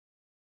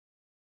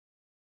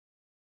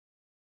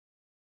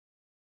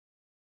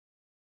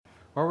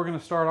What we're going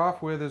to start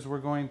off with is we're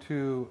going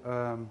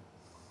to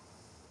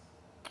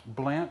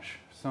blanch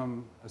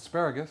some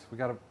asparagus. We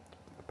got a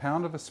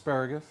pound of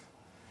asparagus,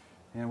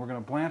 and we're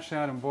going to blanch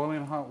that in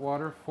boiling hot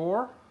water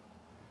for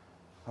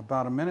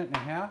about 1.5 minutes.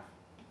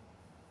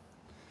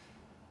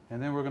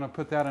 And then we're going to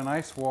put that in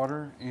ice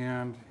water,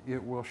 and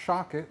it will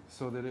shock it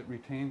so that it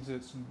retains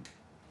its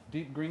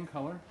deep green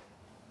color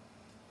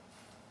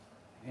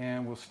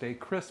and will stay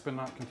crisp and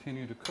not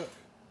continue to cook.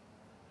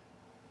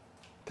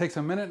 It takes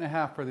 1.5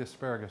 minutes for the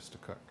asparagus to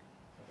cook.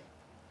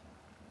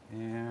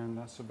 And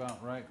that's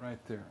about right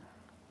there.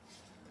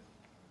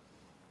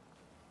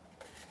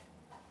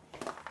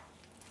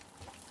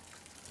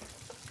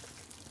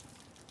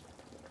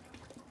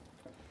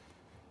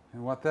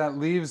 And what that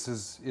leaves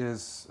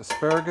is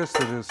asparagus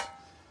that is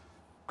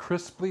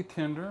crisply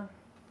tender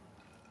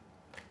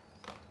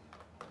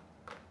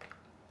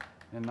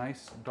and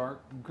nice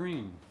dark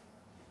green.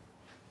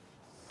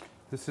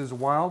 This is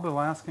wild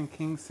Alaskan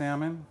king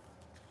salmon.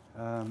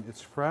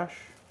 It's fresh.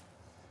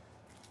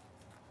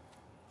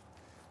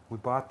 We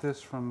bought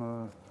this from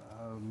a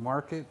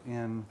market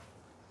in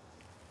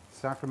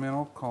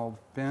Sacramento called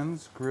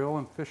Ben's Grill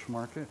and Fish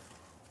Market.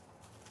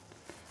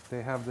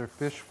 They have their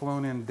fish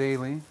flown in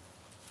daily.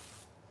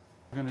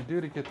 What we're going to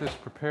do to get this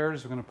prepared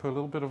is we're going to put a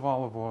little bit of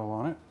olive oil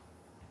on it.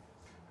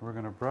 And we're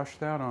going to brush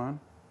that on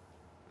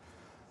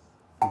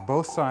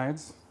both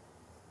sides.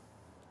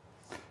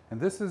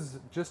 And this is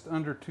just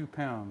under 2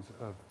 pounds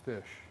of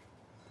fish.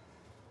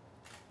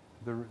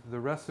 The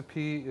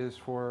recipe is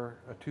for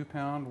a 2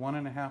 pound,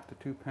 1.5 to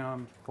 2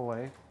 pound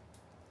fillet.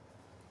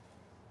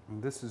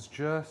 And this is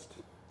just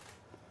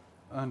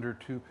under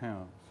 2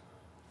 pounds.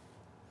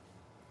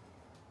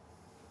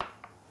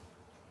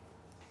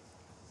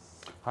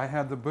 I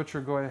had the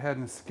butcher go ahead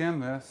and skin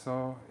this,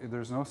 so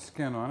there's no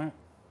skin on it.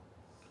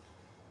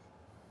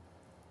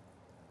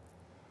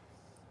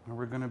 And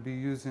we're going to be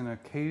using a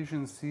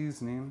Cajun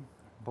seasoning,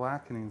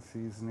 blackening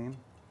seasoning,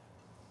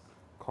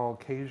 called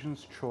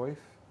Cajun's Choice.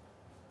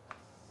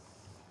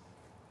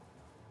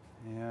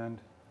 And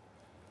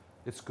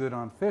it's good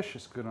on fish,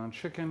 it's good on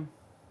chicken,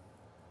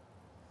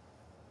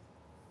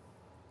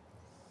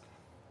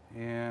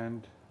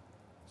 and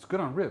it's good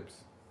on ribs.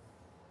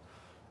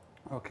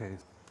 Okay.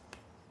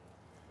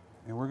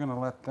 And we're going to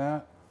let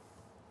that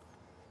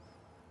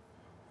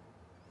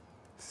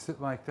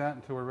sit like that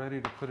until we're ready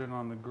to put it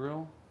on the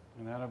grill,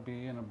 and that'll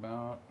be in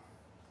about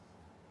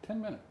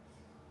 10 minutes.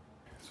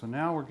 So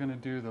now we're going to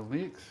do the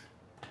leeks.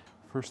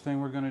 First thing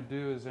we're going to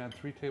do is add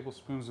 3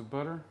 tablespoons of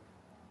butter.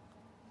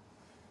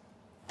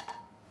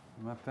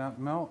 Let that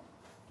melt.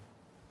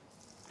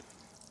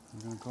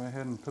 I'm going to go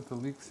ahead and put the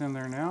leeks in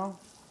there now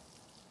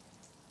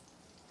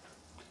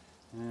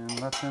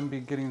and let them be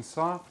getting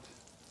soft.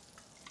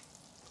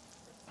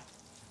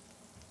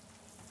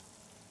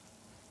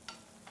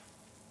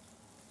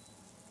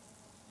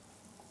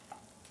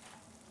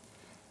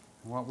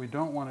 What we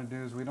don't want to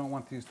do is we don't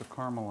want these to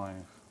caramelize,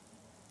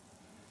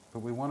 but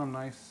we want them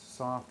nice,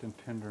 soft, and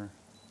tender.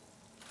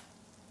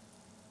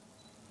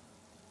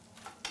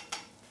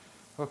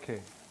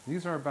 Okay,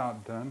 these are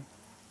about done.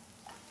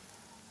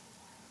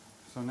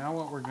 So now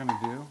what we're going to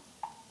do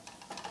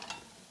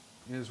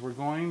is we're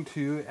going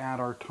to add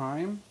our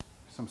thyme,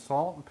 some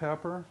salt and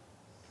pepper,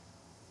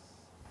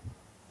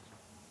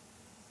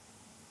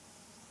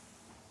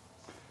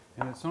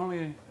 and it's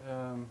only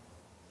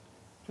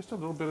just a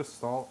little bit of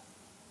salt.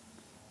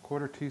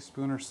 1/4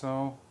 teaspoon or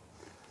so,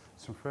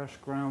 some fresh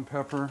ground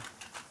pepper,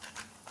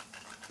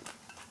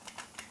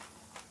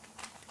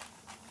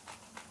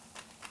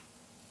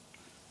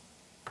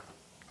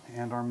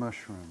 and our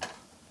mushrooms.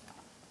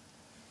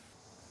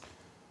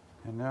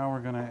 And now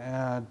we're going to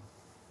add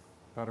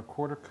about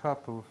 1/4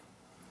 cup of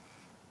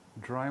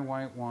dry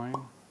white wine.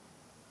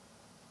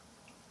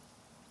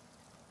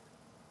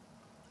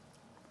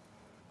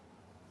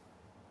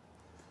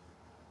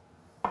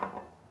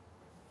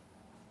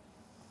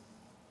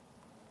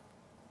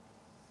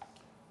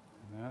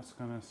 That's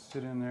going to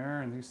sit in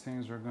there, and these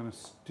things are going to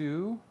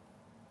stew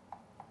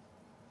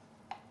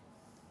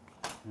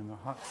in the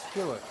hot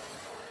skillet.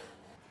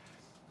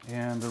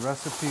 And the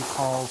recipe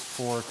calls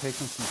for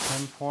taking some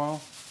tin foil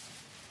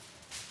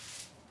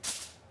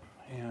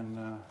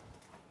and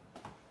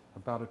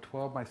about a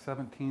 12 by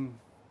 17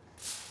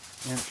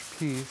 inch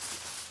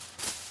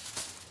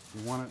piece.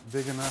 You want it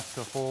big enough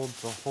to hold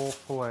the whole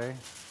fillet.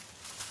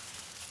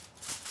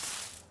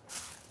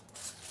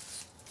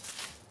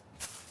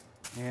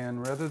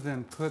 And rather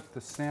than put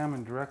the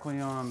salmon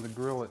directly on the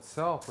grill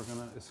itself,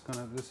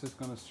 this is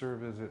gonna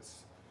serve as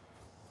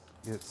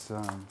its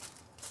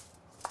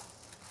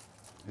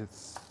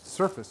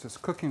surface, its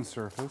cooking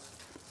surface.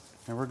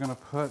 And we're gonna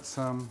put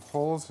some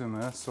holes in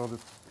this so that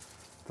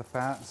the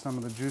fat and some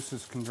of the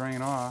juices can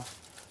drain off.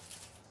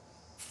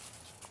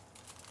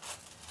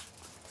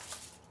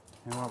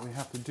 And what we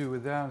have to do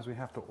with that is we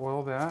have to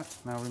oil that.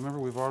 Now remember,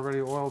 we've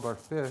already oiled our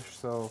fish,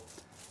 so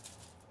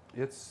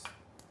it's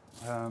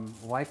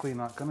likely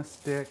not going to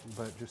stick,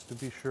 but just to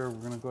be sure,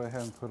 we're going to go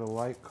ahead and put a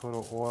light coat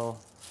of oil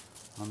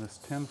on this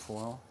tin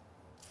foil.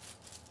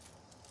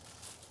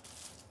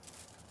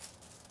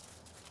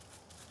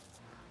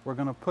 We're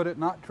going to put it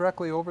not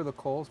directly over the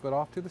coals, but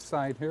off to the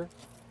side here.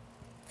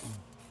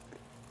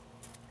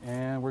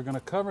 And we're going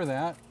to cover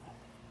that.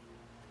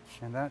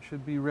 And that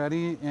should be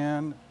ready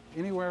in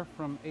anywhere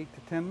from 8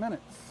 to 10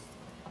 minutes.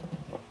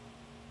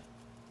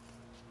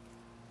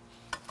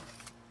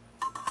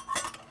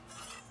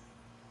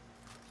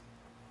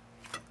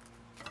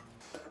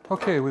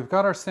 Okay, we've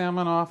got our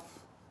salmon off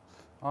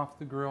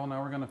the grill.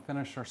 Now we're going to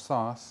finish our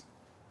sauce.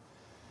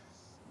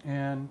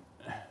 And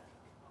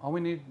all we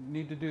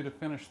need to do to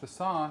finish the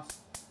sauce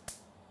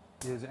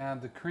is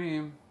add the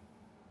cream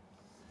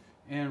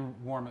and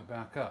warm it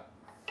back up.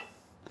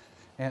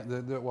 And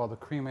the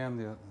cream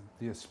and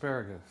the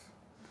asparagus.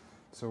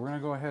 So we're going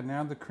to go ahead and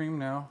add the cream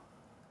now.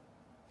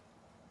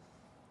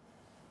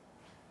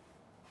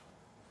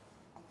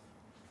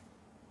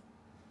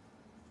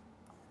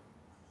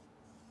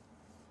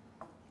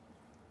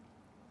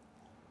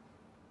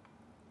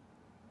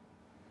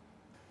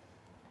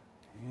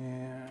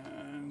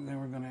 And then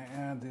we're going to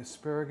add the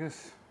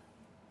asparagus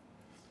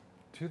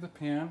to the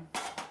pan.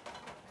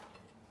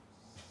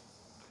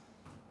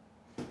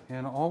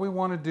 And all we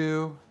want to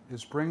do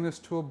is bring this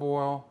to a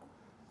boil,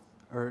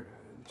 or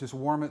just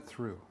warm it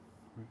through.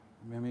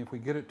 I mean, if we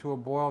get it to a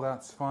boil,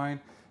 that's fine.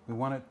 We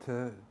want it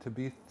to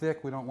be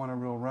thick. We don't want a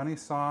real runny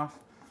sauce.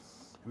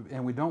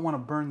 And we don't want to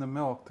burn the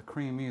milk, the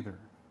cream either.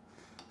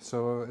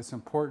 So it's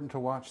important to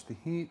watch the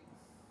heat.